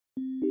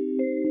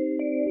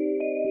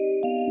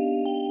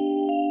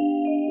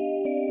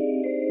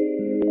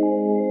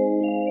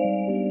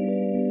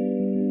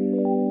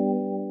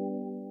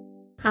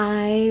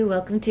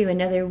welcome to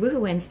another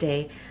Woohoo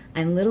Wednesday.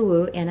 I'm Little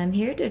Woo, and I'm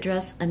here to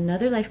address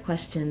another life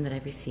question that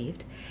I've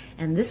received.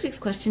 And this week's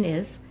question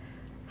is,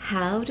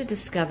 how to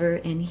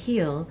discover and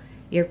heal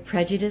your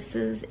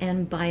prejudices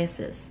and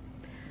biases?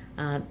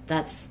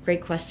 That's a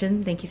great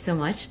question. Thank you so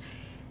much.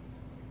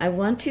 I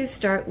want to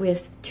start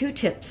with 2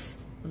 tips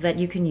that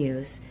you can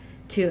use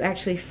to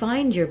actually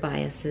find your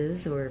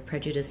biases or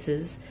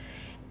prejudices.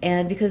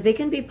 And because they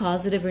can be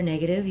positive or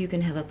negative, you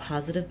can have a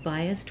positive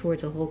bias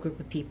towards a whole group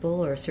of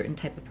people or a certain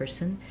type of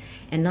person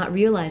and not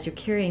realize you're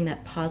carrying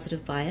that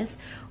positive bias,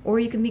 or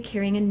you can be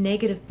carrying a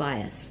negative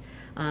bias,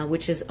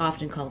 which is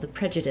often called a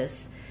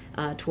prejudice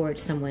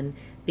towards someone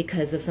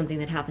because of something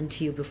that happened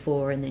to you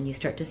before, and then you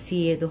start to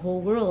see the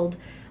whole world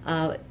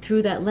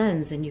through that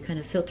lens, and you kind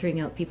of filtering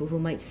out people who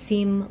might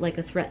seem like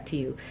a threat to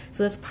you.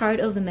 So that's part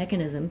of the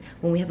mechanism.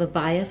 When we have a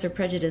bias or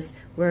prejudice,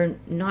 we're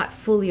not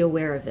fully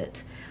aware of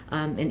it.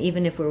 And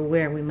even if we're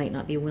aware, we might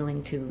not be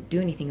willing to do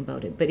anything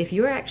about it. But if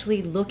you're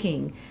actually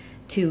looking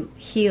to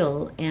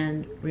heal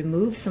and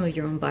remove some of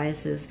your own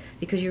biases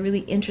because you're really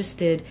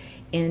interested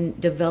in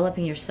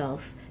developing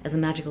yourself as a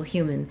magical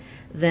human,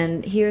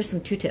 then here are some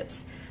 2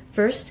 tips.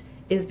 First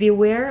is be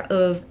aware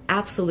of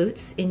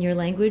absolutes in your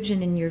language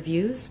and in your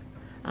views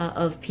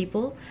of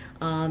people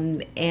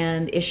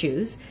and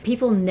issues.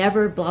 People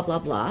never blah, blah,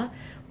 blah,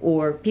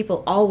 or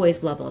people always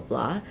blah, blah,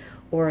 blah,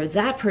 or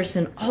that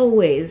person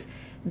always.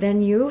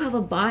 Then you have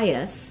a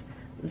bias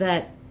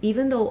that,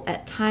 even though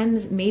at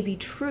times may be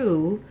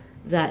true,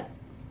 that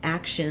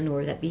action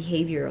or that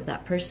behavior of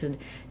that person,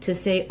 to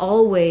say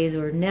always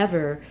or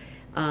never,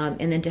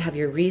 and then to have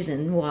your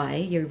reason why,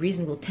 your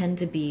reason will tend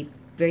to be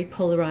very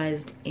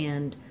polarized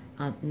and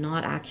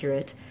not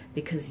accurate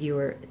because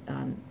you're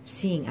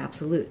seeing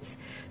absolutes.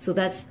 So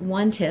that's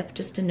one tip,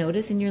 just to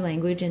notice in your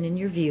language and in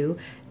your view,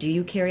 do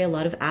you carry a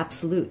lot of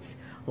absolutes?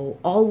 Oh,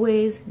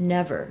 always,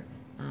 never.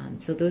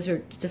 So those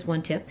are just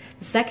one tip.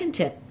 The second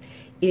tip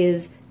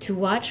is to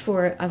watch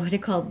for what I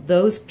call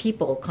those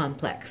people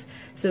complex.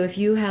 So if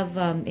you have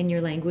in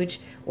your language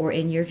or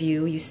in your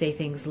view, you say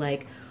things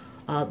like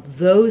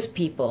those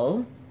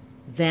people,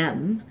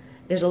 them,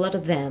 there's a lot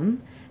of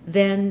them,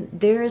 then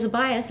there is a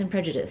bias and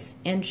prejudice.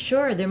 And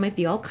sure, there might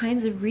be all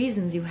kinds of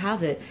reasons you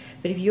have it,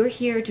 but if you're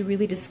here to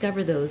really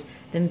discover those,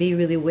 then be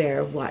really aware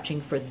of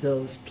watching for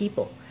those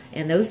people.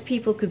 And those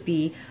people could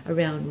be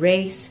around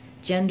race,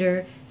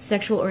 gender,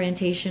 sexual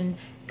orientation,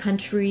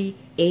 country,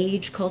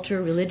 age,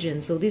 culture, religion.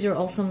 So these are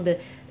all some of the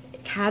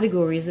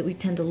categories that we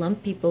tend to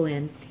lump people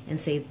in and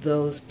say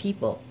those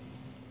people,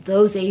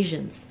 those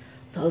Asians,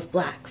 those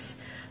blacks,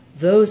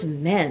 those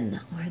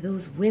men, or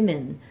those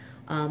women,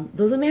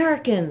 those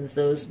Americans,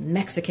 those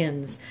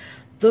Mexicans,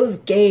 those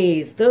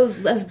gays, those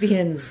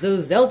lesbians,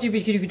 those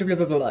LGBT, blah,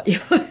 blah, blah, blah. You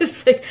know,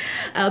 it's like,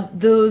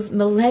 those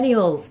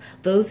millennials,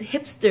 those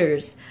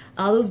hipsters,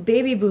 those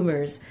baby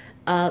boomers,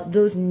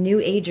 those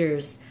new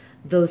agers,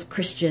 those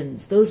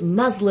Christians, those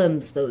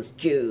Muslims, those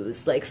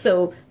Jews. Like,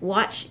 so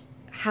watch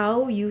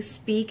how you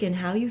speak and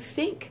how you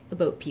think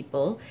about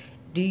people.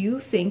 Do you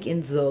think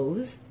in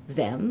those,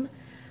 them?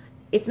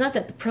 It's not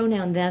that the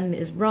pronoun them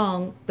is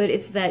wrong, but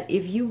it's that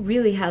if you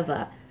really have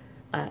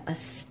a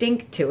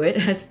stink to it,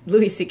 as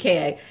Louis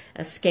C.K.,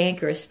 a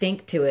skank or a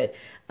stink to it,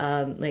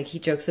 like he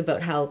jokes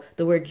about how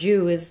the word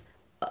Jew is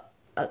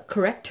a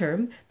correct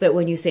term, but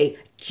when you say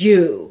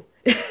Jew,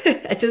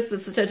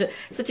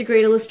 it's such a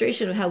great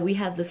illustration of how we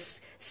have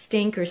this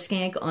stink or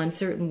skank on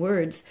certain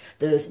words,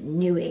 those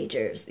new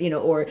agers, you know,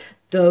 or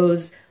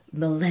those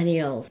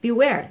millennials.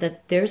 Beware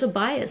that there's a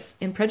bias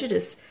and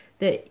prejudice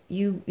that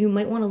you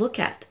might want to look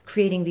at,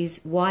 creating these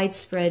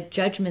widespread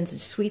judgments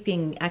and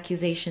sweeping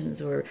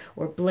accusations or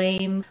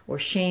blame or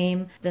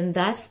shame. Then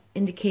that's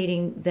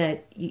indicating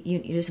that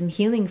there's some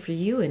healing for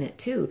you in it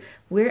too.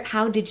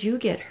 How did you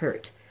get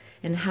hurt?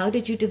 And how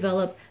did you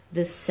develop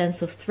this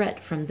sense of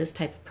threat from this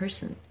type of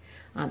person?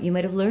 You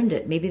might have learned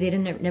it. Maybe they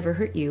never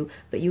hurt you,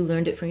 but you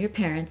learned it from your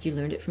parents, you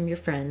learned it from your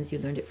friends, you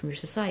learned it from your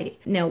society.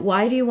 Now,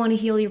 why do you want to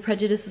heal your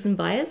prejudices and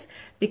bias?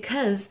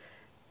 Because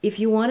if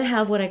you want to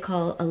have what I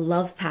call a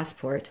love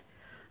passport,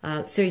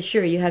 so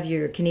sure, you have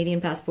your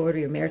Canadian passport or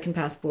your American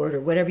passport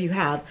or whatever you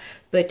have,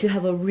 but to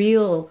have a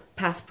real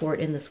passport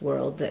in this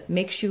world that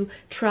makes you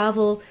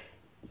travel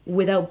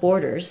without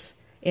borders.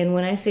 And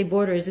when I say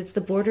borders, it's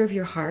the border of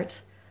your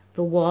heart,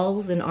 the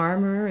walls and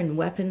armor and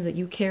weapons that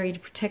you carry to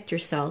protect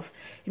yourself.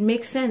 It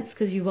makes sense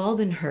because you've all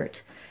been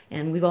hurt,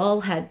 and we've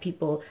all had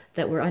people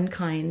that were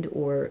unkind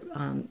or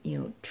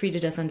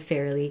treated us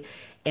unfairly,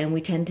 and we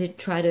tend to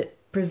try to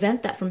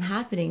prevent that from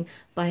happening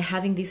by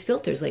having these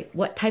filters, like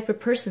what type of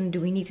person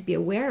do we need to be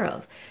aware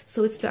of?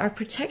 So it's our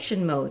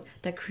protection mode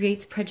that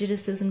creates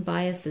prejudices and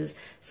biases.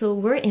 So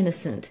we're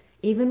innocent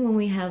even when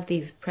we have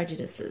these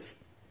prejudices.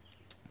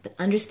 But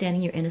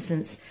understanding your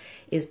innocence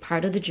is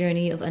part of the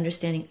journey of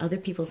understanding other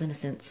people's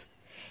innocence.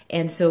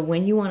 And so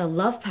when you want a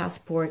love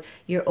passport,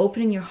 you're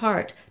opening your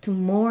heart to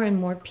more and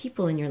more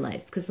people in your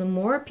life. Because the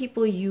more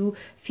people you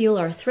feel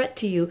are a threat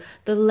to you,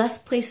 the less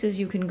places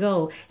you can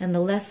go and the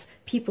less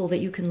people that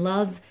you can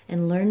love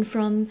and learn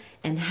from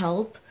and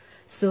help.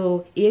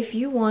 So if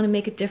you want to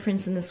make a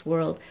difference in this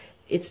world,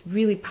 it's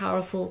really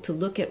powerful to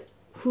look at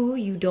who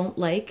you don't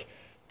like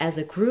as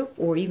a group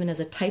or even as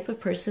a type of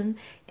person,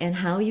 and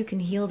how you can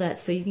heal that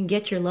so you can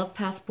get your love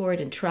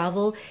passport and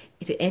travel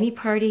to any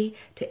party,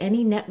 to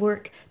any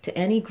network, to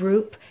any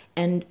group,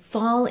 and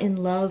fall in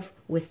love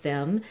with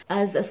them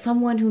as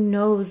someone who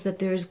knows that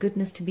there is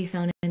goodness to be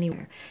found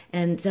anywhere,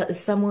 and as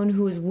someone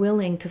who is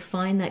willing to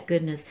find that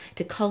goodness,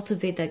 to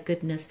cultivate that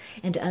goodness,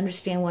 and to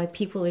understand why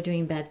people are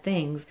doing bad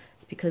things.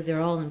 It's because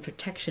they're all in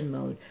protection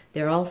mode.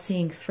 They're all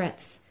seeing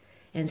threats.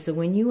 And so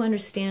when you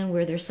understand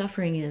where their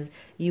suffering is,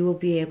 you will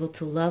be able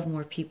to love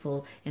more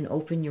people and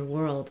open your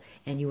world,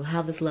 and you will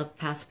have this love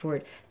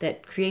passport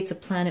that creates a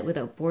planet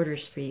without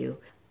borders for you.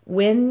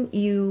 When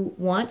you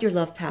want your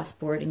love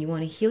passport and you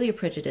want to heal your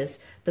prejudice,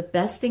 the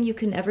best thing you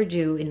can ever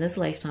do in this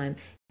lifetime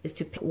is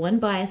to pick one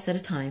bias at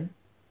a time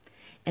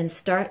and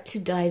start to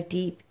dive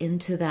deep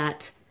into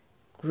that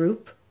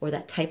group or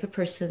that type of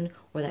person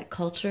or that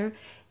culture,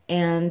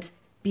 and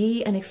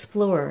be an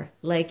explorer,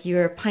 like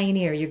you're a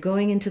pioneer. You're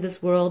going into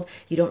this world.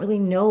 You don't really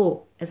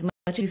know as much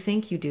as you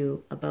think you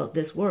do about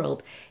this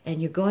world.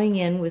 And you're going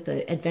in with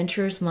an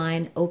adventurer's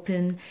mind,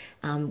 open,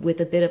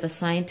 with a bit of a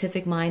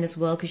scientific mind as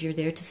well, because you're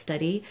there to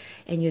study.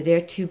 And you're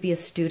there to be a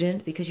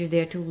student because you're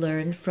there to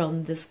learn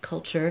from this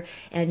culture.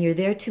 And you're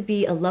there to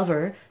be a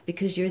lover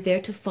because you're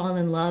there to fall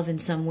in love in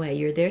some way.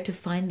 You're there to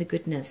find the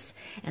goodness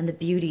and the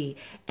beauty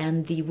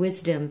and the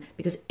wisdom,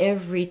 because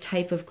every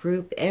type of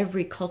group,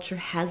 every culture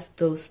has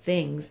those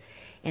things.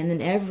 And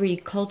then every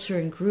culture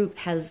and group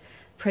has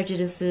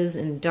prejudices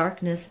and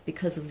darkness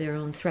because of their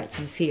own threats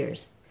and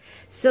fears.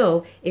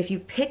 So if you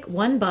pick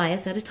one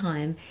bias at a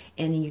time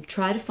and you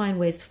try to find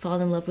ways to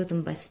fall in love with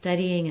them by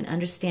studying and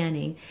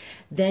understanding,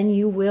 then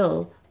you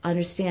will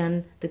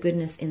understand the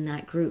goodness in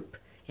that group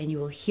and you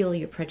will heal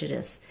your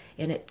prejudice.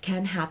 And it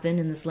can happen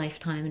in this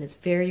lifetime, and it's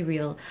very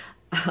real.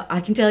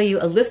 I can tell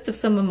you a list of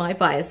some of my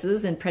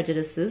biases and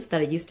prejudices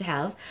that I used to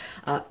have.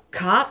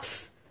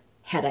 Cops.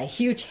 Had a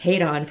huge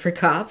hate on for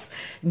cops.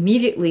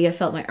 Immediately I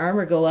felt my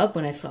armor go up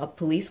when I saw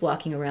police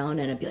walking around,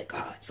 and I'd be like,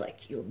 oh, it's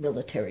like you're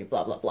military,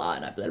 blah, blah, blah,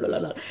 and blah, blah, blah,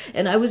 blah.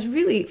 And I was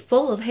really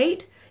full of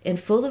hate and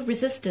full of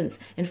resistance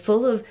and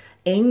full of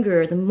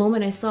anger the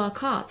moment I saw a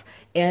cop.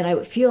 And I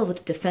would feel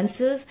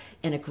defensive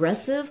and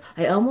aggressive.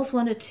 I almost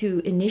wanted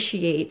to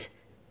initiate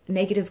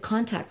negative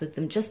contact with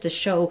them just to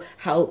show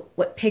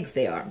what pigs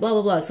they are, blah,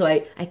 blah, blah. So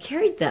I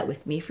carried that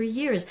with me for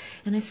years,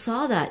 and I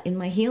saw that in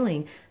my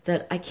healing,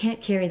 that I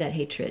can't carry that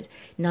hatred,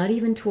 not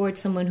even towards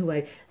someone who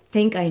I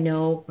think I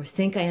know or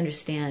think I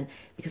understand,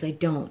 because I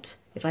don't.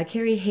 If I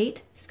carry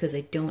hate, it's because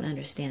I don't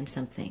understand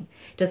something.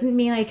 It doesn't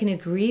mean I can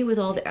agree with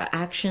all their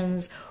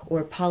actions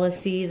or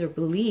policies or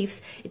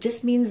beliefs. It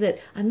just means that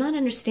I'm not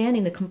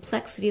understanding the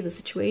complexity of the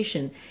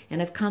situation, and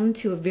I've come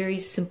to a very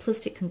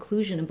simplistic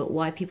conclusion about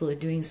why people are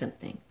doing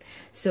something.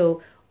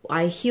 So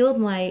I healed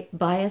my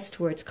bias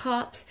towards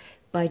cops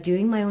by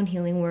doing my own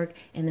healing work,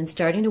 and then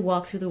starting to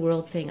walk through the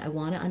world saying, I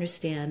want to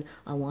understand,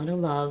 I want to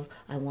love,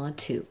 I want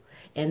to.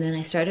 And then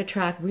I started to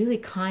track really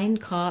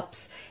kind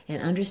cops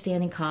and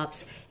understanding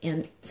cops,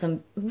 and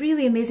some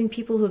really amazing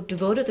people who have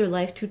devoted their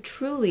life to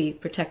truly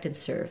protect and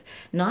serve.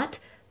 Not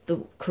the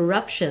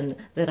corruption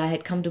that I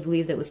had come to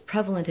believe that was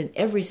prevalent in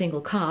every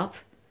single cop,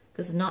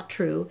 because it's not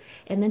true.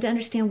 And then to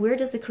understand, where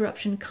does the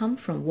corruption come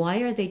from? Why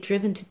are they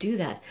driven to do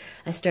that?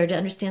 I started to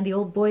understand the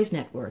old boys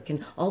network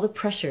and all the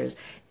pressures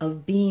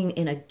of being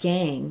in a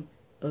gang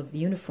of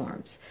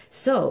uniforms.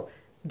 So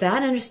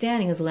that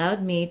understanding has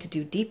allowed me to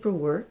do deeper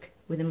work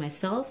within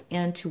myself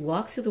and to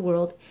walk through the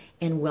world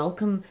and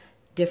welcome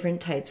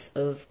different types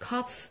of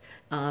cops,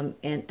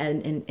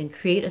 and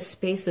create a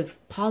space of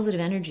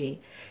positive energy.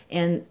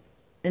 And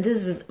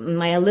this is,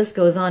 my list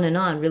goes on and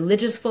on.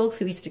 Religious folks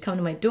who used to come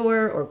to my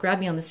door or grab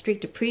me on the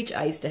street to preach,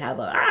 I used to have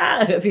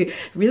be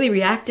really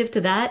reactive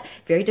to that,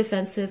 very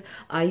defensive.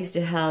 I used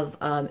to have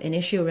an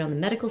issue around the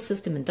medical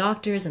system and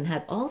doctors, and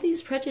have all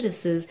these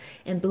prejudices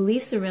and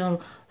beliefs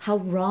around how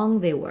wrong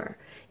they were.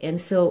 And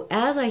so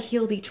as I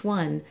healed each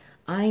one,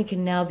 I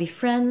can now be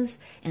friends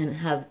and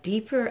have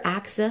deeper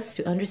access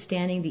to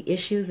understanding the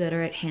issues that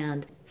are at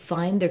hand.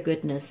 Find their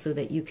goodness so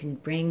that you can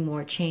bring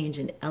more change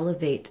and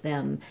elevate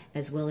them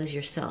as well as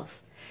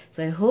yourself.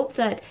 So I hope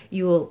that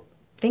you will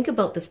think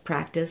about this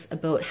practice,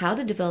 about how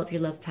to develop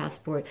your love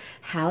passport,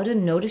 how to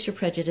notice your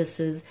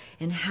prejudices,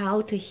 and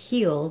how to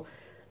heal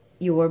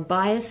your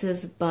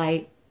biases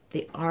by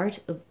the art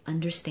of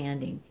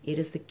understanding. It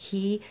is the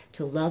key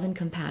to love and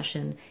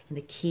compassion, and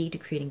the key to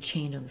creating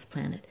change on this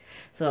planet.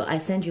 So I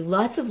send you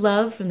lots of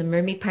love from the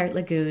Mermaid Pirate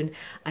Lagoon.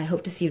 I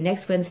hope to see you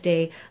next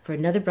Wednesday for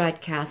another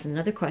broadcast and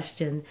another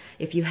question.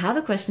 If you have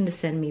a question to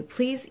send me,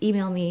 please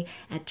email me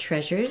at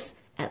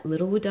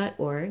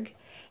treasures@littlewood.org.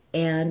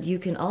 And you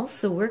can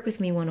also work with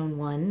me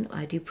one-on-one.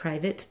 I do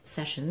private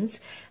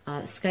sessions,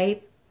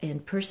 Skype, in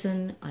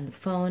person, on the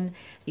phone.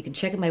 You can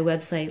check out my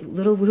website,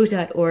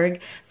 littlewoo.org,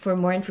 for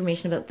more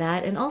information about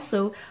that. And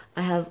also,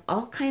 I have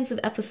all kinds of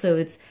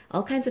episodes,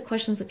 all kinds of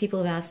questions that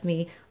people have asked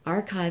me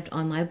archived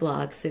on my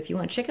blog. So if you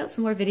want to check out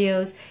some more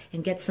videos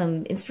and get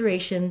some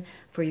inspiration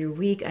for your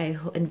week, I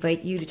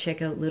invite you to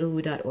check out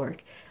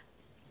littlewoo.org.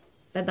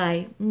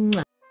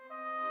 Bye-bye.